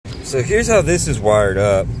So here's how this is wired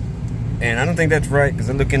up, and I don't think that's right because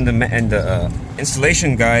I look in the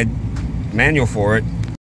installation guide manual for it.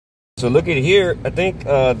 So look at here. I think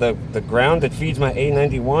the ground that feeds my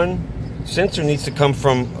A91 sensor needs to come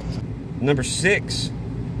from number 6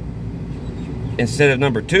 instead of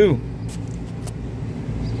number 2.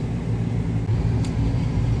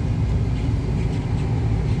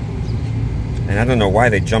 And I don't know why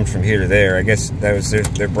they jumped from here to there. I guess that was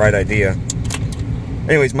their bright idea.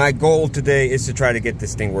 Anyways, my goal today is to try to get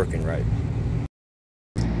this thing working right.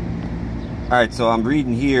 Alright, so I'm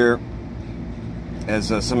reading here, as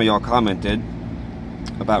some of y'all commented,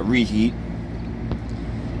 about reheat.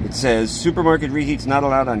 It says, supermarket reheat's not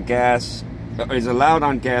allowed on gas, is allowed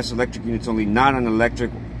on gas electric units only, not on electric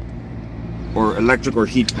or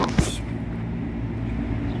heat pumps.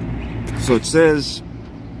 So it says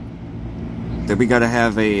that we got to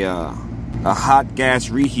have a hot gas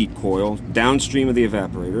reheat coil downstream of the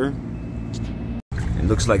evaporator. It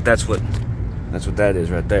looks like that's what that is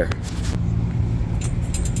right there.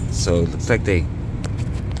 So it looks like they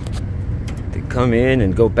come in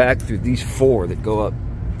and go back through these 4 that go up.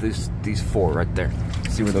 These 4 right there.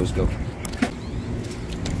 See where those go.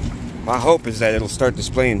 My hope is that it'll start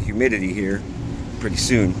displaying humidity here pretty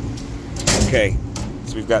soon. Okay,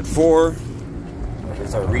 so we've got 4.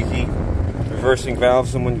 There's our reheat reversing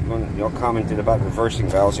valve. Y'all commented about reversing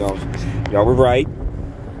valves. Y'all were right.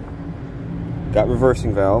 Got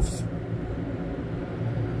reversing valves.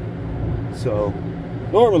 So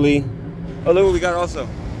normally, oh look what we got also.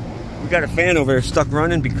 We got a fan over there stuck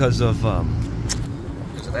running because of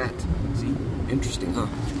that. See, interesting, huh?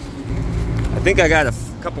 I think I got a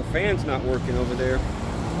couple fans not working over there.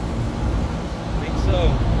 I think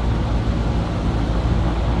so.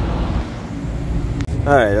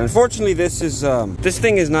 All right. Unfortunately, this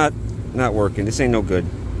thing is not working. This ain't no good.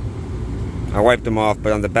 I wiped them off,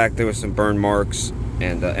 but on the back there was some burn marks,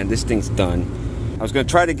 and this thing's done. I was gonna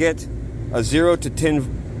try to get a 0 to 10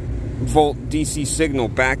 volt DC signal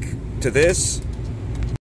back to this.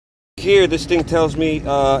 Here, this thing tells me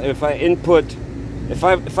if I put,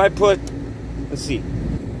 let's see,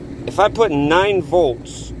 if I put 9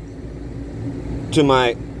 volts to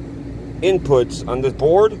my inputs on this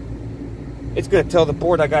board, it's going to tell the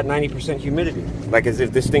board I got 90% humidity, like as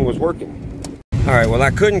if this thing was working. All right, well,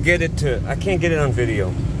 I can't get it on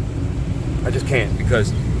video. I just can't,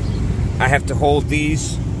 because I have to hold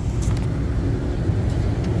these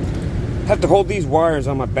wires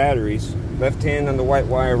on my batteries. Left hand on the white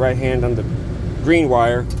wire, right hand on the green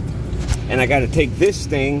wire. And I got to take this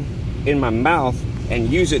thing in my mouth and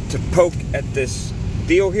use it to poke at this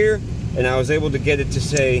deal here. And I was able to get it to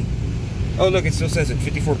say, oh look, it still says it,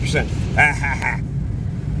 54%. Ah ha ha.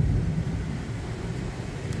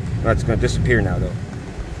 Oh, it's going to disappear now though.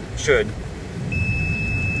 Should.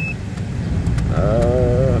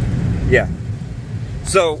 Yeah.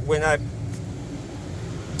 So when I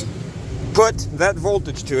put that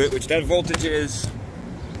voltage to it, which that voltage is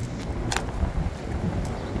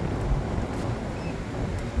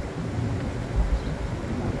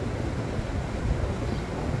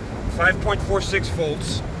 5.46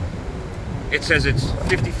 volts, it says it's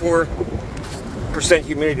 54%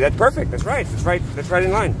 humidity. That's perfect. That's right. That's right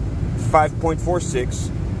in line. 5.46,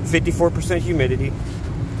 54% humidity.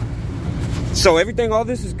 So everything, all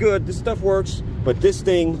this is good. This stuff works, but this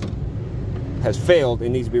thing has failed. It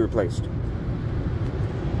needs to be replaced.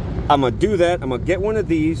 I'm gonna do that. I'm gonna get one of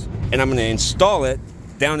these and I'm gonna install it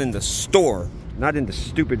down in the store, not in the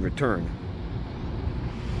stupid return.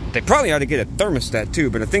 They probably ought to get a thermostat too,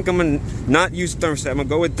 but I think I'm gonna not use thermostat. I'm gonna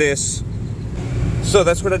go with this. So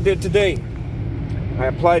that's what I did today. I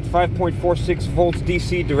applied 5.46 volts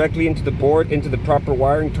DC directly into the board, into the proper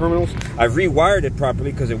wiring terminals. I rewired it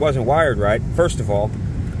properly because it wasn't wired right, first of all.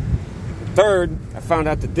 Third, I found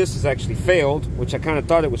out that this has actually failed, which I kind of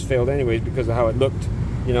thought it was failed anyways because of how it looked,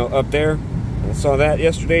 you know, up there. And I saw that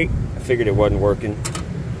yesterday. I figured it wasn't working.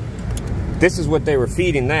 This is what they were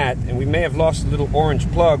feeding that, and we may have lost a little orange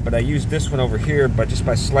plug, but I used this one over here just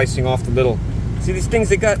by slicing off the little. See these things?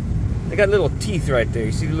 They got little teeth right there.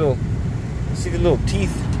 You see the little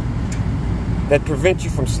teeth that prevent you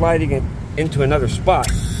from sliding it into another spot.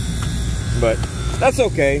 But that's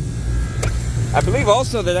okay. I believe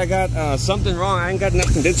also that I got something wrong. I ain't got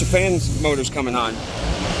enough condenser fan motors coming on.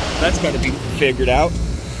 That's got to be figured out.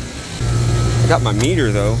 I got my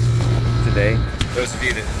meter though today. Those of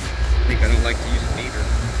you that think I don't like to use a meter,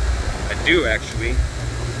 I do actually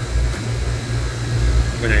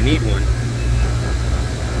when I need one.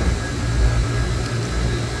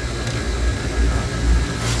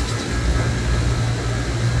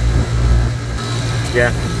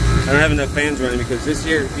 Yeah, I don't have enough fans running because this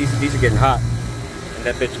year these are getting hot, and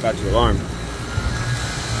that bitch about to alarm.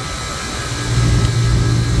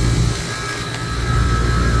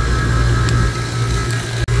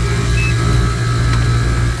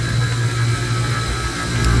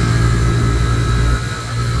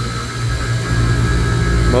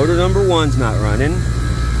 Motor number 1's not running.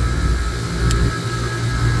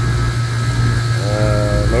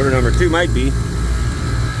 Motor number 2 might be.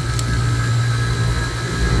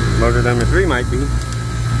 Motor number 3 might be.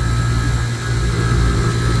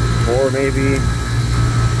 4 maybe.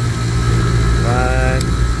 5.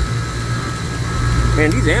 Man,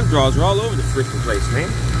 these amp draws are all over the freaking place, man.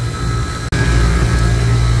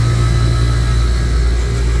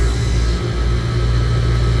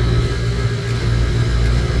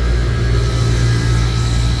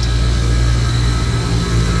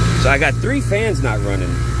 So I got 3 fans not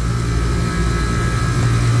running.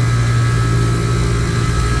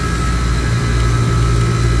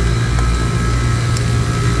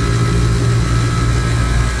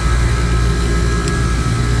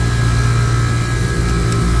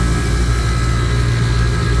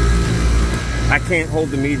 I can't hold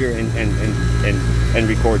the meter and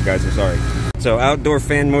record, guys, I'm sorry. So outdoor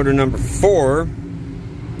fan motor number 4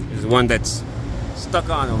 is the one that's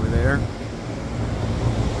stuck on over there.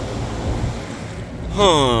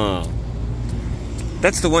 Huh.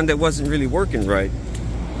 That's the one that wasn't really working right.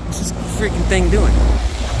 What's this freaking thing doing?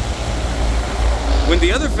 When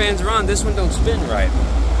the other fans are on, this one don't spin right.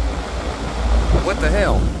 What the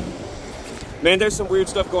hell? Man, there's some weird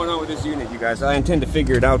stuff going on with this unit, you guys. I intend to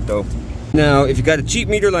figure it out, though. Now, if you got a cheap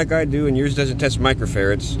meter like I do and yours doesn't test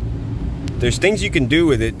microfarads, there's things you can do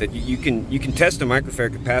with it that you can test a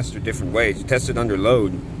microfarad capacitor different ways. You test it under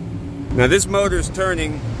load. Now, this motor is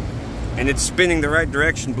turning and it's spinning the right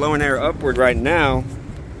direction, blowing air upward right now,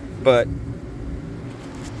 but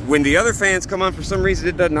when the other fans come on, for some reason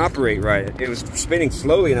it doesn't operate right. It was spinning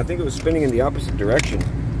slowly, and I think it was spinning in the opposite direction.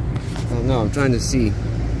 I don't know, I'm trying to see.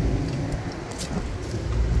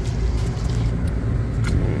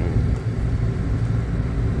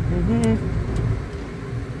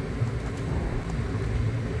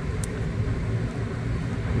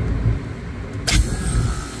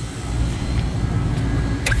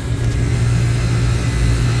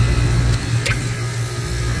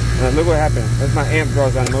 Look what happened. That's my amp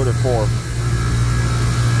draws on motor 4.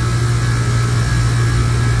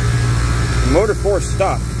 Motor 4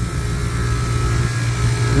 stopped.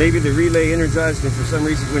 Maybe the relay energized, and for some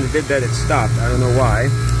reason when it did that, it stopped. I don't know why.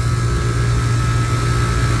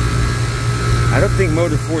 I don't think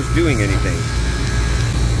motor 4 is doing anything.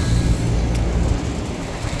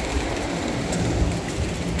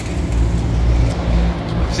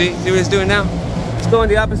 See what it's doing now? It's going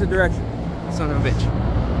the opposite direction. Son of a bitch.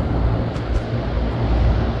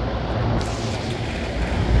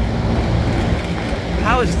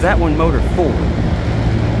 How is that one motor 4?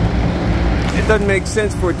 It doesn't make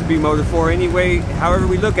sense for it to be motor 4 anyway, however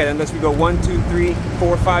we look at it, unless we go 1, 2, 3,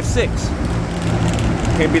 4, 5, 6.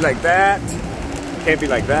 Can't be like that. Can't be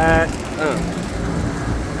like that.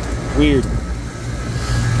 Weird.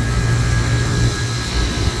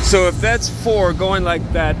 So if that's 4 going like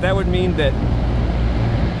that, that would mean that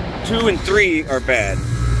 2 and 3 are bad.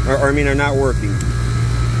 Or I mean, are not working.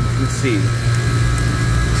 Let's see.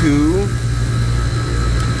 2.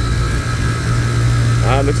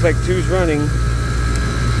 Looks like 2's running.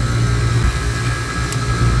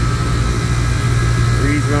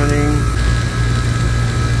 3's running.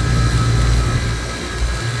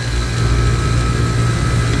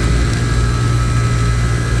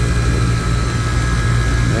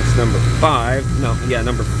 That's number 5. No, yeah,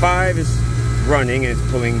 number 5 is running and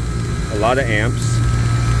it's pulling a lot of amps.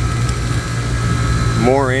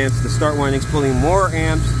 More amps. The start winding's pulling more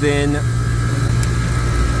amps than.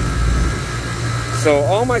 So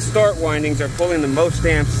all my start windings are pulling the most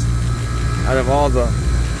amps out of all the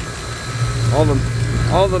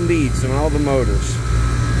leads and all the motors.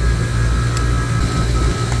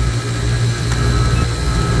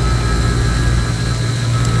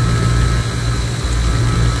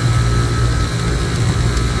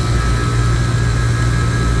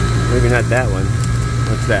 Maybe not that one.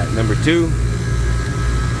 What's that? Number 2.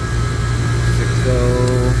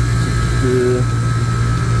 60.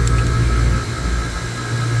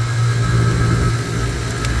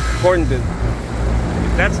 According to, if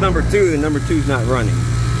that's number 2, then number 2's not running.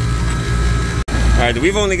 Alright,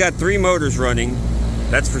 we've only got 3 motors running,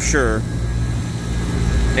 that's for sure.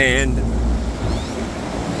 And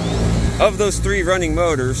of those 3 running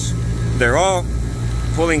motors, they're all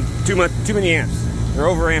pulling too many amps. They're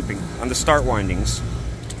over amping on the start windings.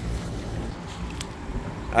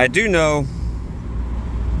 I do know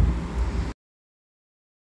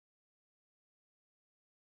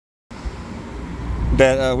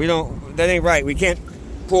that that ain't right. We can't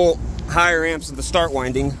pull higher amps in the start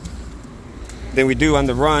winding than we do on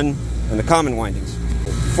the run and the common windings.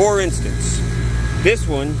 For instance, this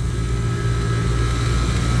one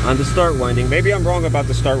on the start winding, maybe I'm wrong about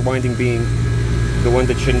the start winding being the one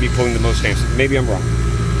that shouldn't be pulling the most amps. Maybe I'm wrong.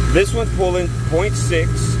 This one's pulling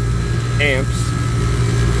 0.6 amps,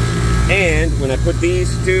 and when I put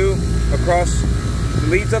these two across the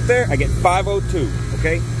leads up there, I get 502,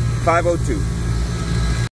 okay? 502.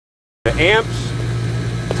 The amps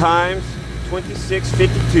times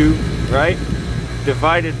 2652, right?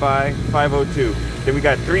 Divided by 502. Then we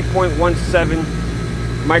got 3.17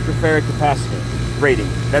 microfarad capacitor rating.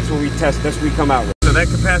 That's what we test, that's what we come out with. So that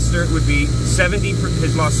capacitor would be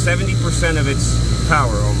has lost 70% of its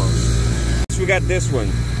power almost. So we got this one,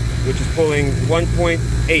 which is pulling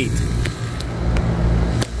 1.8.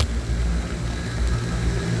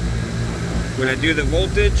 When I do the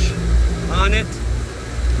voltage on it,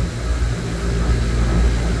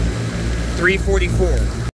 344.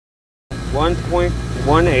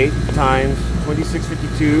 1.18 times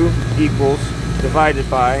 2652 equals divided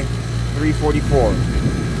by 344.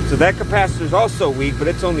 So that capacitor is also weak, but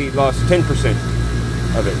it's only lost 10%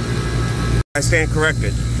 of it. I stand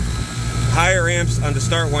corrected. Higher amps on the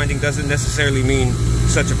start winding doesn't necessarily mean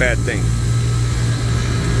such a bad thing.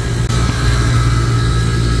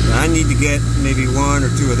 I need to get maybe 1 or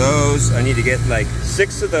 2 of those. I need to get like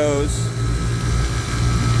 6 of those.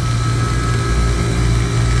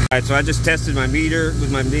 Alright, so I just tested my meter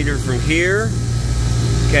with my meter from here,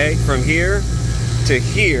 okay, from here to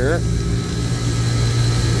here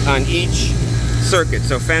on each circuit.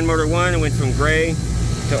 So fan motor 1, I went from gray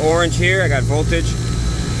to orange here, I got voltage.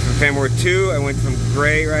 From fan motor 2, I went from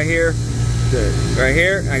gray right here to right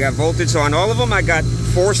here, I got voltage. So on all of them I got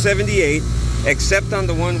 478, except on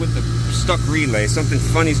the one with the stuck relay. Something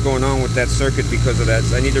funny's going on with that circuit because of that,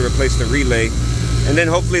 so I need to replace the relay. And then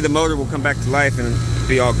hopefully the motor will come back to life and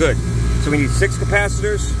be all good. So we need 6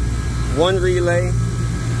 capacitors, 1 relay,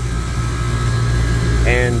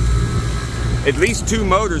 and at least 2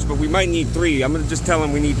 motors, but we might need 3. I'm gonna just tell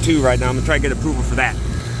them we need 2 right now. I'm gonna try to get approval for that.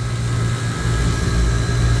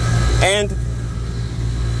 And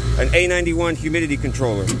an A91 humidity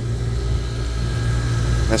controller.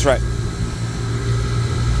 That's right.